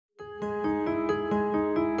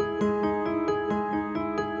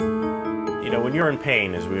You know, when you're in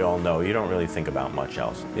pain, as we all know, you don't really think about much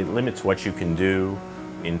else. It limits what you can do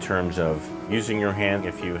in terms of using your hand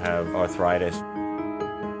if you have arthritis.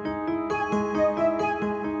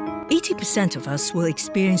 80% of us will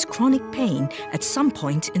experience chronic pain at some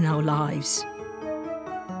point in our lives.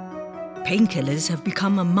 Painkillers have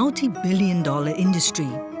become a multi-billion-dollar industry.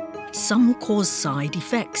 Some cause side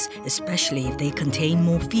effects, especially if they contain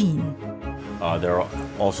morphine. There are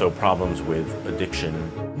also problems with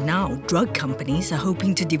addiction. Now, drug companies are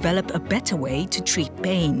hoping to develop a better way to treat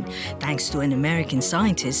pain, thanks to an American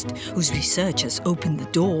scientist whose research has opened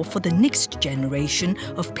the door for the next generation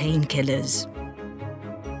of painkillers.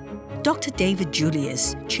 Dr. David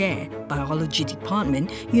Julius, Chair, Biology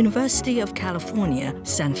Department, University of California,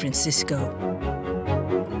 San Francisco.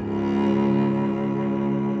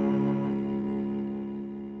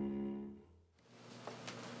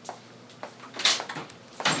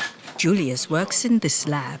 Julius works in this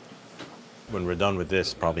lab. When we're done with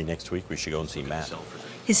this, probably next week, we should go and see Matt.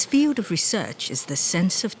 His field of research is the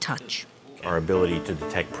sense of touch. Our ability to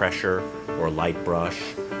detect pressure or light brush,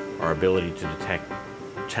 our ability to detect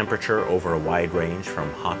temperature over a wide range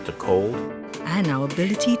from hot to cold. And our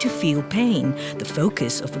ability to feel pain, the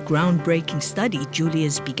focus of a groundbreaking study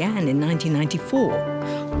Julius began in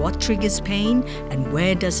 1994. What triggers pain and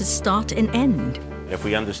where does it start and end? If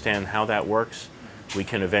we understand how that works, we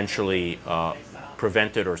can eventually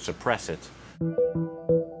prevent it or suppress it.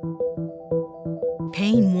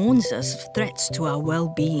 Pain warns us of threats to our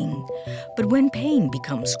well-being. But when pain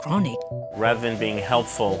becomes chronic, rather than being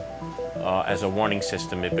helpful as a warning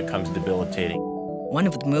system, it becomes debilitating. One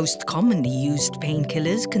of the most commonly used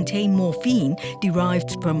painkillers contain morphine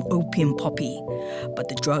derived from opium poppy. But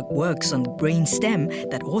the drug works on the brain stem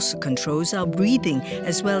that also controls our breathing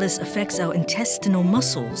as well as affects our intestinal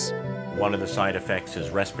muscles. One of the side effects is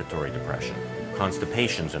respiratory depression.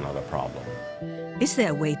 Constipation's another problem. Is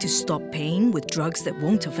there a way to stop pain with drugs that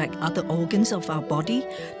won't affect other organs of our body?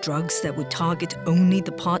 Drugs that would target only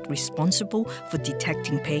the part responsible for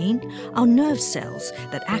detecting pain? Our nerve cells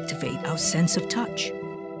that activate our sense of touch.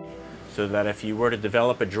 So that if you were to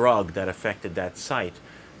develop a drug that affected that site,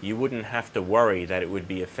 you wouldn't have to worry that it would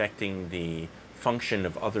be affecting the function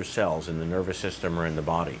of other cells in the nervous system or in the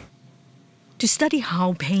body. To study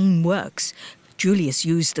how pain works, Julius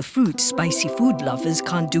used the fruit spicy food lovers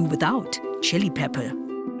can't do without, chili pepper.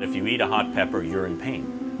 If you eat a hot pepper, you're in pain.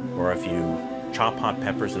 Or if you chop hot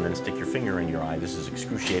peppers and then stick your finger in your eye, this is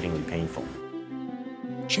excruciatingly painful.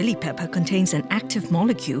 Chili pepper contains an active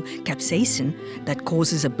molecule, capsaicin, that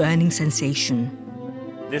causes a burning sensation.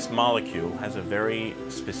 This molecule has a very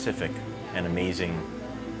specific and amazing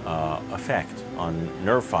effect on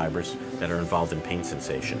nerve fibers that are involved in pain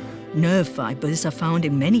sensation. Nerve fibers are found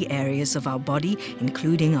in many areas of our body,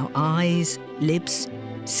 including our eyes, lips,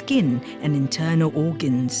 skin, and internal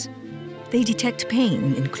organs. They detect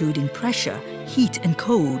pain, including pressure, heat and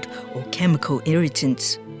cold, or chemical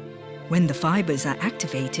irritants. When the fibers are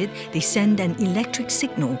activated, they send an electric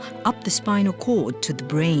signal up the spinal cord to the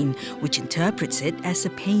brain, which interprets it as a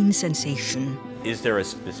pain sensation. Is there a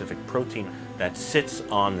specific protein that sits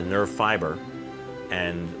on the nerve fiber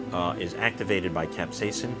and is activated by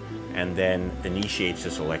capsaicin and then initiates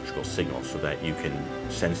this electrical signal so that you can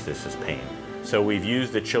sense this as pain? So we've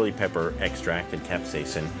used the chili pepper extract and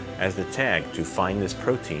capsaicin as the tag to find this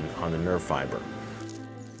protein on the nerve fiber.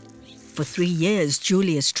 For 3 years,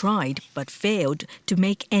 Julius tried but failed to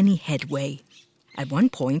make any headway. At one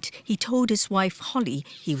point, he told his wife, Holly,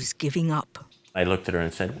 he was giving up. I looked at her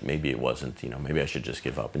and said, maybe it wasn't, maybe I should just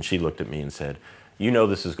give up. And she looked at me and said, you know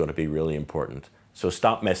this is going to be really important, so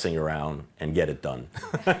stop messing around and get it done.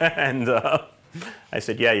 And I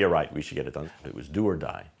said, yeah, you're right, we should get it done. It was do or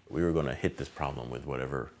die. We were going to hit this problem with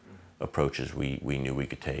whatever approaches we knew we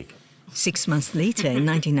could take. 6 months later, in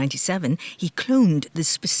 1997, he cloned the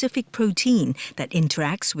specific protein that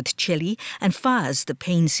interacts with chili and fires the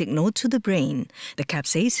pain signal to the brain, the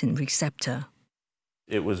capsaicin receptor.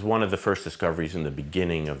 It was one of the first discoveries in the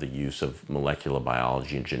beginning of the use of molecular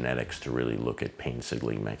biology and genetics to really look at pain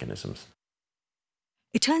signaling mechanisms.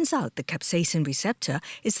 It turns out the capsaicin receptor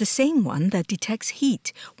is the same one that detects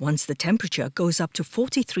heat once the temperature goes up to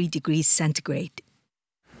 43 degrees centigrade.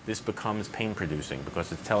 This becomes pain-producing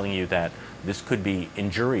because it's telling you that this could be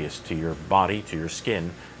injurious to your body, to your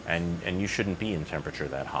skin, and you shouldn't be in temperature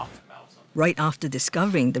that hot. Right after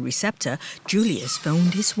discovering the receptor, Julius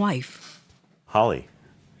phoned his wife. Holly,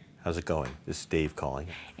 how's it going? This is Dave calling.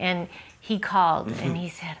 And he called and he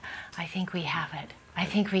said, I think we have it. I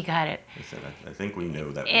think we got it. I said, I think we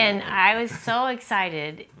know that. And I was so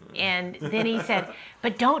excited. And then he said,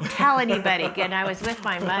 but don't tell anybody. And I was with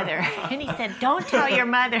my mother. And he said, don't tell your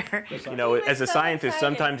mother. You know, as a so scientist,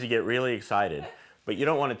 excited. sometimes you get really excited, but you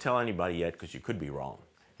don't want to tell anybody yet because you could be wrong.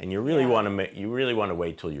 And you really want to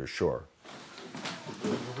wait till you're sure.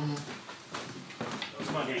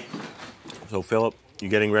 So, Philip, you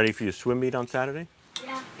getting ready for your swim meet on Saturday?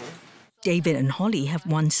 Yeah. David and Holly have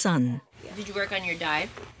one son. Did you work on your dive?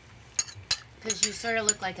 Because you sort of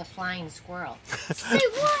look like a flying squirrel. Say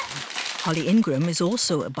what? Holly Ingram is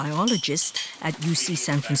also a biologist at UC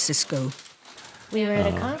San Francisco. We were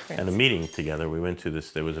at a conference. At a meeting together, we went to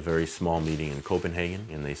this, there was a very small meeting in Copenhagen,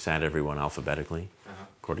 and they sat everyone alphabetically,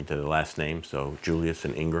 according to their last name, so Julius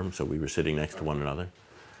and Ingram, so we were sitting next to one another,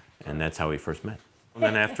 and that's how we first met. And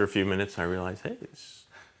then after a few minutes, I realized, hey,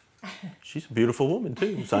 she's a beautiful woman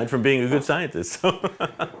too, aside from being a good scientist.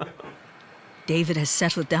 David has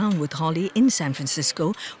settled down with Holly in San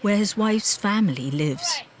Francisco, where his wife's family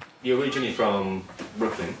lives. You're originally from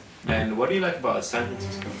Brooklyn, and what do you like about San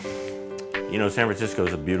Francisco? You know, San Francisco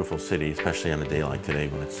is a beautiful city, especially on a day like today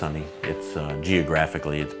when it's sunny. It's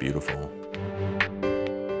geographically, it's beautiful.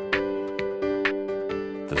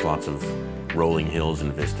 There's lots of rolling hills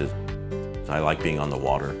and vistas. I like being on the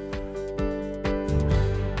water.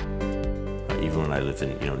 Even when I lived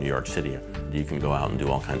in, New York City, you can go out and do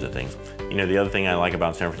all kinds of things. You know, the other thing I like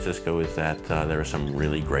about San Francisco is that there are some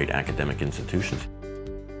really great academic institutions.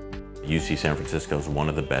 UC San Francisco is one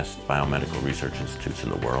of the best biomedical research institutes in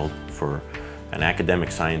the world. For an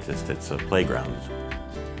academic scientist, it's a playground.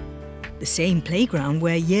 The same playground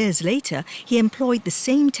where years later he employed the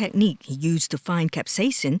same technique he used to find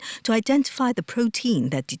capsaicin to identify the protein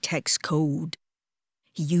that detects cold.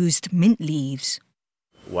 He used mint leaves.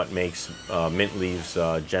 What makes mint leaves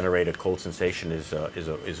generate a cold sensation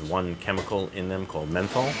is one chemical in them called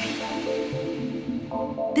menthol.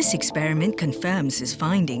 This experiment confirms his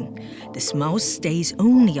finding. This mouse stays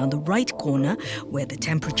only on the right corner, where the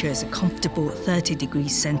temperature is a comfortable 30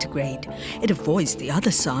 degrees centigrade. It avoids the other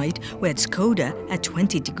side, where it's colder at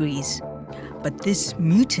 20 degrees. But this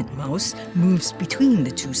mutant mouse moves between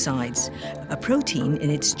the two sides. A protein in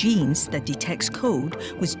its genes that detects cold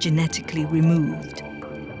was genetically removed.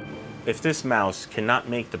 If this mouse cannot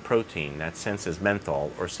make the protein that senses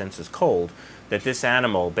menthol or senses cold, that this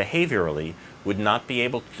animal behaviorally would not be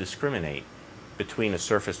able to discriminate between a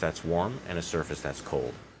surface that's warm and a surface that's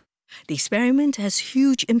cold. The experiment has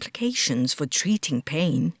huge implications for treating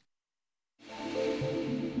pain.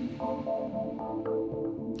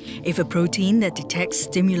 If a protein that detects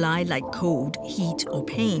stimuli like cold, heat, or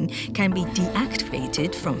pain can be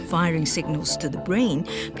deactivated from firing signals to the brain,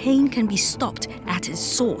 pain can be stopped at its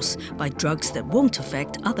source by drugs that won't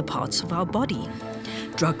affect other parts of our body.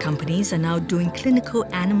 Drug companies are now doing clinical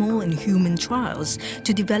animal and human trials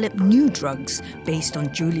to develop new drugs based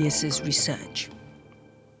on Julius's research.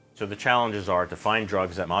 So the challenges are to find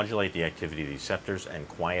drugs that modulate the activity of these receptors and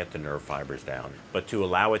quiet the nerve fibers down. But to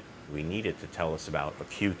allow it, we need it to tell us about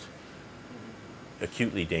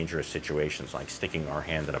acutely dangerous situations like sticking our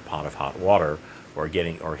hand in a pot of hot water or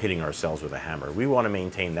hitting ourselves with a hammer. We want to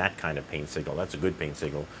maintain that kind of pain signal. That's a good pain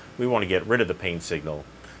signal. We want to get rid of the pain signal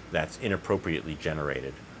that's inappropriately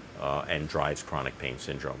generated and drives chronic pain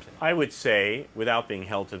syndromes. I would say, without being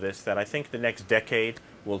held to this, that I think the next decade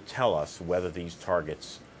will tell us whether these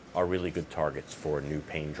targets are really good targets for new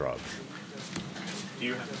pain drugs. Do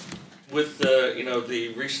you have? With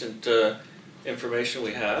the recent information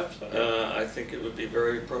we have, I think it would be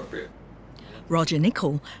very appropriate. Roger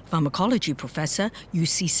Nichol, pharmacology professor,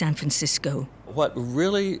 UC San Francisco. What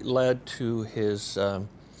really led to his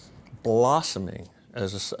blossoming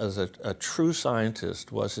as a true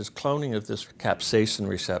scientist was his cloning of this capsaicin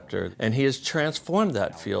receptor, and he has transformed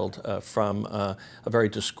that field from a very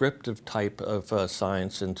descriptive type of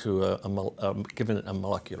science into given it a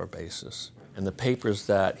molecular basis. And the papers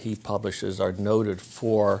that he publishes are noted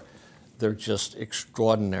for their just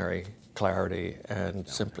extraordinary clarity and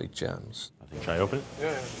simply gems. Should I open it?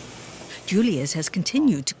 Yeah. Julius has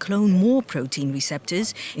continued to clone more protein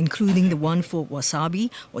receptors, including the one for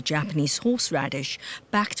wasabi, or Japanese horseradish,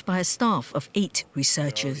 backed by a staff of 8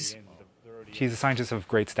 researchers. He's a scientist of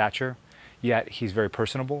great stature, yet he's very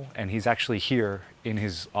personable, and he's actually here in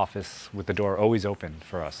his office with the door always open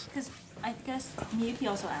for us. Because I guess maybe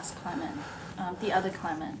also ask Clement, the other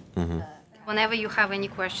Clement. Whenever you have any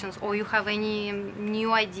questions or you have any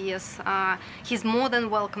new ideas, he's more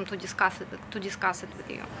than welcome to discuss it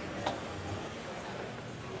with you.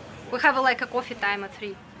 We have like a coffee time at 3.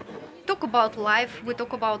 We talk about life, we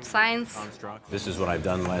talk about science. This is what I've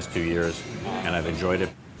done the last 2 years, and I've enjoyed it.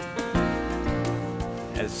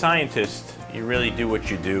 As scientists, you really do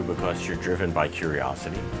what you do because you're driven by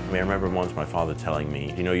curiosity. I mean, I remember once my father telling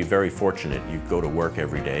me, you know, you're very fortunate. You go to work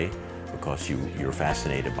every day because you're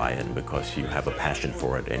fascinated by it and because you have a passion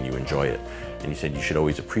for it and you enjoy it. And he said you should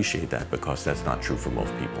always appreciate that because that's not true for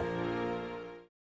most people.